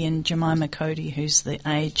 Miffy and Jemima Cody, who's the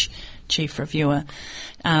Age chief reviewer,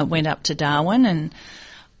 went up to Darwin, and,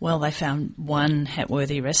 well, they found one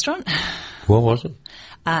Hatworthy restaurant. What was it?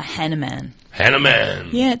 Hanneman.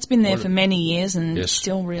 Hanneman. Yeah, it's been there for many years, and it's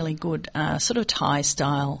still really good. Sort of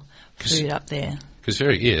Thai-style food up there. Because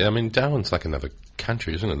Darwin's like another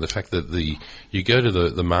country, isn't it? The fact that you go to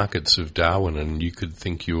the markets of Darwin and you could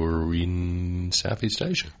think you're in Southeast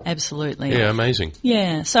Asia. Absolutely. Yeah, amazing.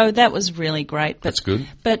 Yeah, so that was really great. But, that's good.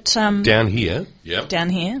 But down here, down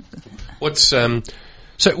here. What's so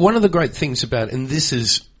one of the great things about, and this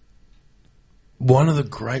is one of the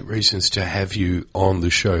great reasons to have you on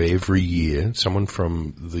the show every year, someone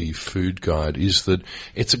from the Food Guide, is that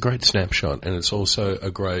it's a great snapshot, and it's also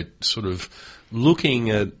a great sort of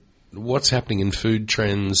looking at what's happening in food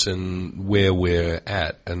trends and where we're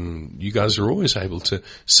at. And you guys are always able to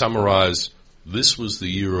summarise, this was the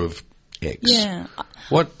year of X. Yeah.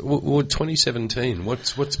 What 2017?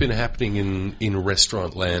 What's been happening in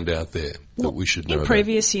restaurant land out there that we should know in about?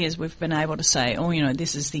 previous years, we've been able to say,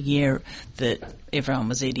 this is the year that everyone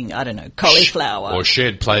was eating, I don't know, cauliflower. Or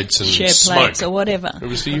shared plates and smoke. Or whatever. It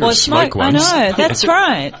was the year of smoke once. I know, that's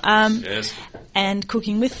right. Yes. And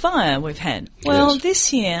cooking with fire we've had. Well,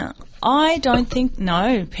 this year, I don't think,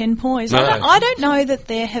 pen poise. No. I don't know that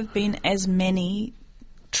there have been as many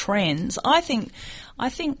trends. I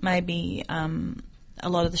think maybe a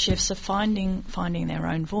lot of the chefs are finding their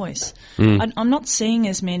own voice. I'm not seeing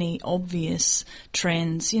as many obvious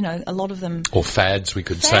trends. A lot of them or fads. We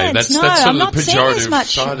could say that's sort of the pejorative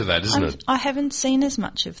side of that, isn't it? I haven't seen as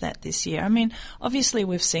much of that this year. I mean, obviously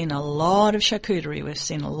we've seen a lot of charcuterie. We've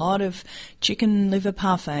seen a lot of chicken liver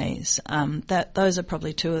parfaits. Those are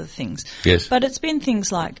probably two of the things. Yes, but it's been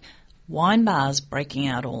things like wine bars breaking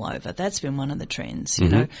out all over. That's been one of the trends.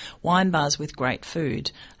 Wine bars with great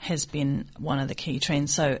food has been one of the key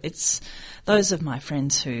trends. So it's those of my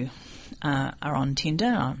friends who are on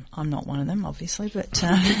Tinder. I'm not one of them, obviously, but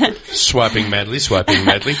swiping madly.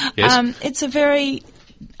 Yes, it's a very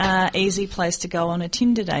easy place to go on a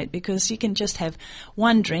Tinder date because you can just have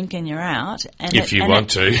one drink and you're out. And if you want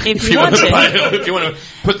to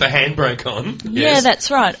put the handbrake on. Yeah,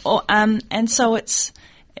 that's right. And so it's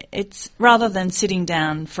rather than sitting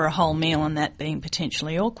down for a whole meal and that being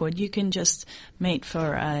potentially awkward, you can just meet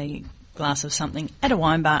for a glass of something at a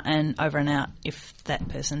wine bar and over and out if that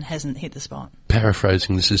person hasn't hit the spot.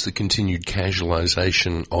 Paraphrasing, this is the continued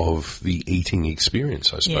casualisation of the eating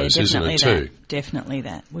experience, I suppose, isn't it too? Definitely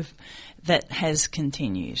that. That has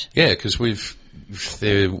continued. Yeah, because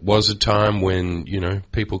there was a time when,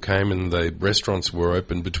 people came and the restaurants were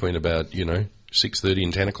open between about, 6:30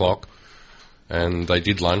 and 10 o'clock. And they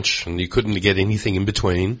did lunch, and you couldn't get anything in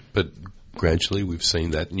between. But gradually we've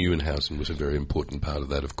seen that. Neuenhausen was a very important part of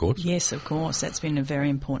that, of course. Yes, of course. That's been a very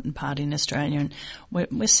important part in Australia. And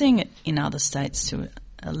we're seeing it in other states to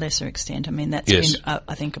a lesser extent. I mean, that's been,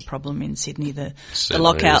 I think, a problem in Sydney, the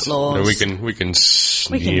lockout laws. We can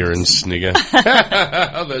sneer and snigger.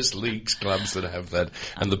 Those leagues, clubs that have that,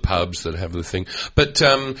 and the pubs that have the thing. But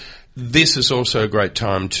this is also a great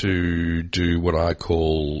time to do what I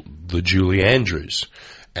call the Julie Andrews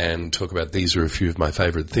and talk about these are a few of my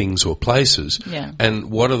favourite things or places. Yeah. And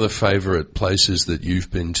what are the favourite places that you've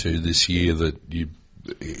been to this year that you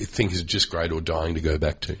think is just great or dying to go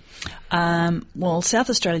back to? Well, South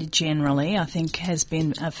Australia generally, I think, has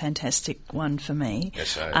been a fantastic one for me.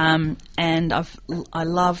 Yes, so. And I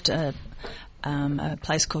loved a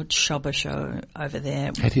place called Shobosho over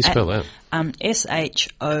there. How do you spell that? Shobosho.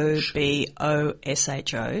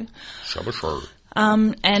 Shobosho.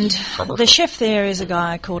 And the chef there is a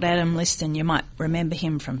guy called Adam Liston. You might remember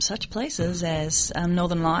him from such places as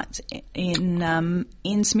Northern Lights in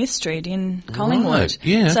Smith Street in Collingwood. Right.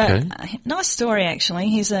 Yeah, okay. So, nice story actually.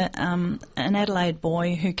 He's an Adelaide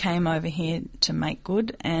boy who came over here to make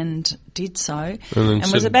good and did so,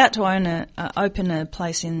 and was about to open a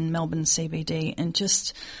place in Melbourne CBD, and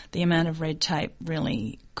just the amount of red tape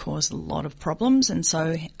really caused a lot of problems, and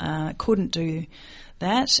so couldn't do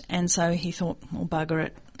that, and so he thought, well, bugger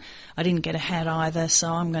it, I didn't get a hat either,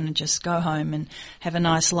 so I'm going to just go home and have a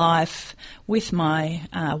nice life with my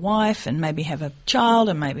wife and maybe have a child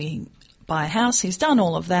and maybe buy a house. He's done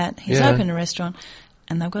all of that. He's opened a restaurant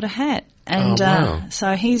and they've got a hat. And wow.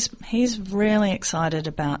 So he's really excited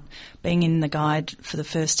about being in the guide for the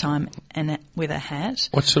first time and with a hat.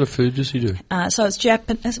 What sort of food does he do? So it's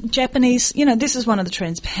Japanese. This is one of the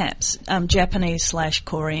trends, perhaps.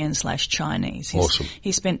 Japanese/Korean/Chinese. Awesome.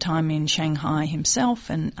 He spent time in Shanghai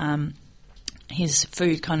himself, and his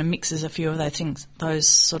food kind of mixes a few of those things. Those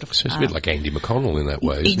sort of. So it's a bit like Andy McConnell in that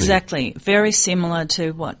way, isn't exactly. Very similar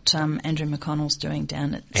to what Andrew McConnell's doing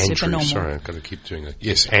down at Supernormal. Sorry, I've got to keep doing that.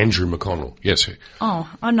 Yes, Andrew McConnell. Yes. Oh,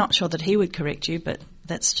 I'm not sure that he would correct you, but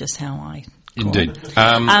that's just how I. Indeed.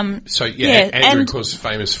 Andrew, of course,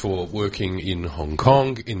 famous for working in Hong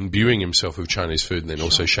Kong, imbuing himself with Chinese food, and then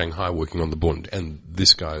also Shanghai, working on the Bund. And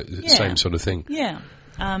this guy, same sort of thing. Yeah.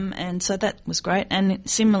 And so that was great. And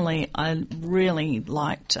similarly, I really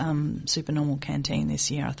liked Supernormal Canteen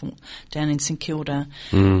this year, I thought, down in St Kilda.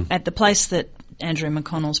 At the place that Andrew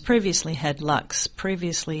McConnell's previously had Lux,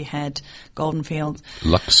 previously had Goldenfield.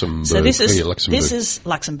 Luxembourg. So this is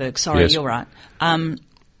Luxembourg. Sorry, yes. You're right.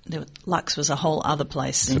 Lux was a whole other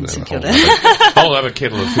place in St Kilda. Whole other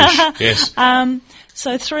kettle of fish, yes.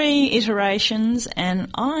 So 3 iterations, and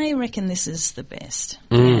I reckon this is the best.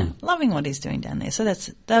 Yeah, loving what he's doing down there. So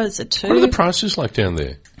those are 2. What are the prices like down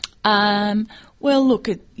there? Well, look,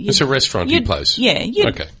 it's a restaurant-y place. Yeah,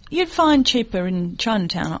 you'd find cheaper in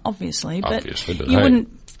Chinatown, obviously, but you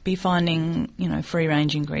wouldn't be finding,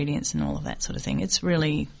 free-range ingredients and all of that sort of thing. It's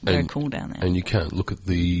really very cool down there. And you can't look at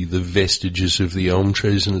the vestiges of the elm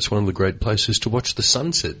trees, and it's one of the great places to watch the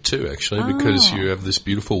sunset too, actually, because you have this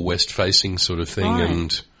beautiful west-facing sort of thing,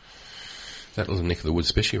 and that little neck of the woods,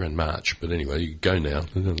 especially around March. But anyway, you go now.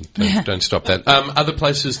 Don't stop that. Other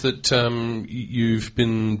places that you've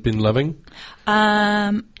been loving?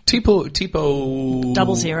 Tipo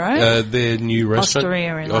 00. Their new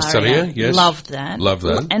restaurant. Osteria, yes. Loved that. Love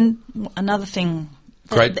that. And another thing.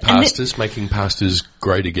 Great pastas, making pastas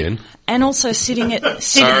great again. And also sitting at...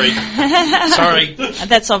 Sorry.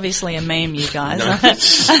 That's obviously a meme, you guys. No.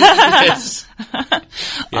 Yes.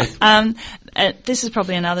 Yeah. This is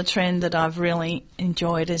probably another trend that I've really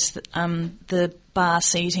enjoyed is the bar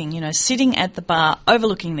seating, sitting at the bar,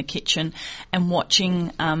 overlooking the kitchen and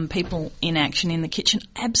watching people in action in the kitchen.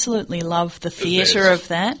 Absolutely love the theatre of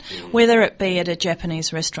that, whether it be at a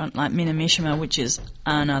Japanese restaurant like Minamishima, which is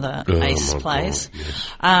another ace place,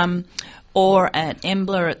 God, yes. Or at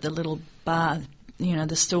Embla at the little bar,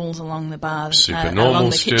 the stools along the bar,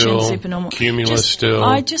 along the kitchen, super normal. Cumulus still.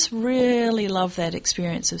 I just really love that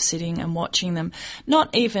experience of sitting and watching them,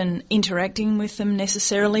 not even interacting with them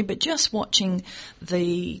necessarily, but just watching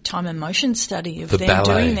the time and motion study of them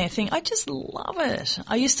ballet. Doing their thing. I just love it.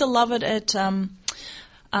 I used to love it at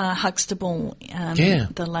Huxtable,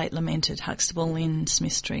 the late lamented Huxtable in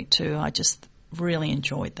Smith Street too. I just really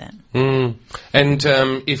enjoyed that. And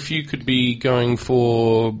if you could be going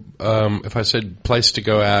for, if I said place to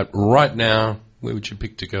go out right now, where would you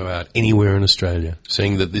pick to go out? Anywhere in Australia,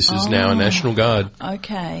 seeing that this is now a National Guard.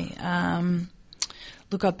 Okay.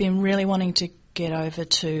 Look, I've been really wanting to get over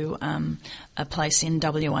to a place in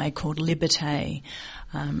WA called Liberté.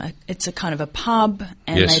 It's a kind of a pub,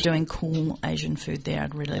 and they're doing cool Asian food there.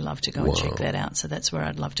 I'd really love to go and check that out, so that's where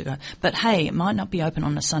I'd love to go. But hey, it might not be open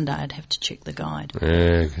on a Sunday. I'd have to check the guide.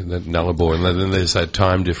 Yeah, that Nullarbor, and then there's that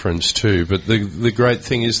time difference too. But the great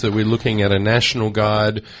thing is that we're looking at a National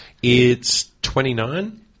Guide. It's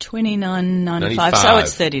 $29.95, so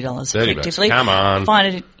it's $30 effectively. Come on.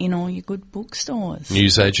 Find it in all your good bookstores.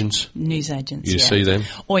 Newsagents, you see them.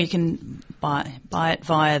 Or you can buy it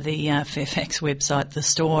via the Fairfax website, the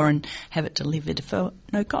store, and have it delivered for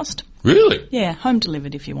no cost. Really? Yeah, home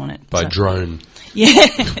delivered if you want it. By drone. Yeah.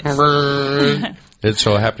 It's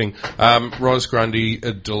all happening. Ros Grundy,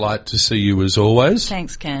 a delight to see you as always.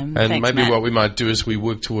 Thanks, Cam. And Thanks, maybe Matt. what we might do is we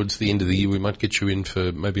work towards the end of the year, we might get you in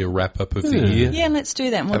for maybe a wrap-up of the year. Yeah, let's do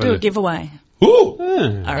that. And we'll do a giveaway. Ooh! All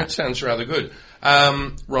right. That sounds rather good.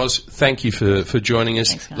 Ros, thank you for joining us.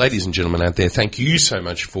 Thanks, guys. Ladies and gentlemen out there, thank you so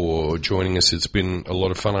much for joining us. It's been a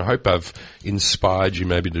lot of fun. I hope I've inspired you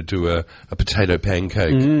maybe to do a potato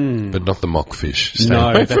pancake, but not the mockfish.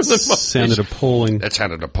 Sounded appalling. That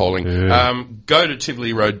sounded appalling. Yeah. Go to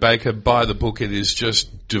Tivoli Road Baker, buy the book. It is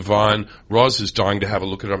just divine. Ros is dying to have a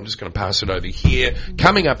look at it. I'm just going to pass it over here.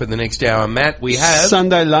 Coming up in the next hour, Matt, we have...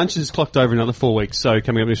 Sunday lunch is clocked over another 4 weeks. So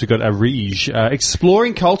coming up next, we've got Arige,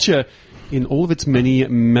 exploring culture in all of its many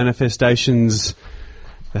manifestations.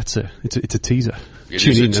 It's a teaser.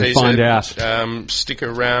 Tune in and find out. Stick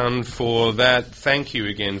around for that. Thank you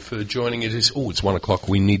again for joining us. It's 1 o'clock.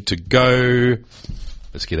 We need to go.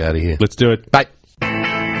 Let's get out of here. Let's do it. Bye.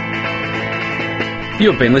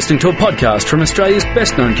 You've been listening to a podcast from Australia's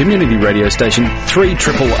best-known community radio station,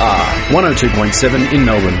 3RRR, 102.7 in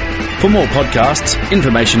Melbourne. For more podcasts,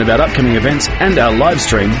 information about upcoming events and our live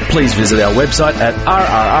stream, please visit our website at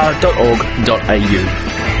rrr.org.au.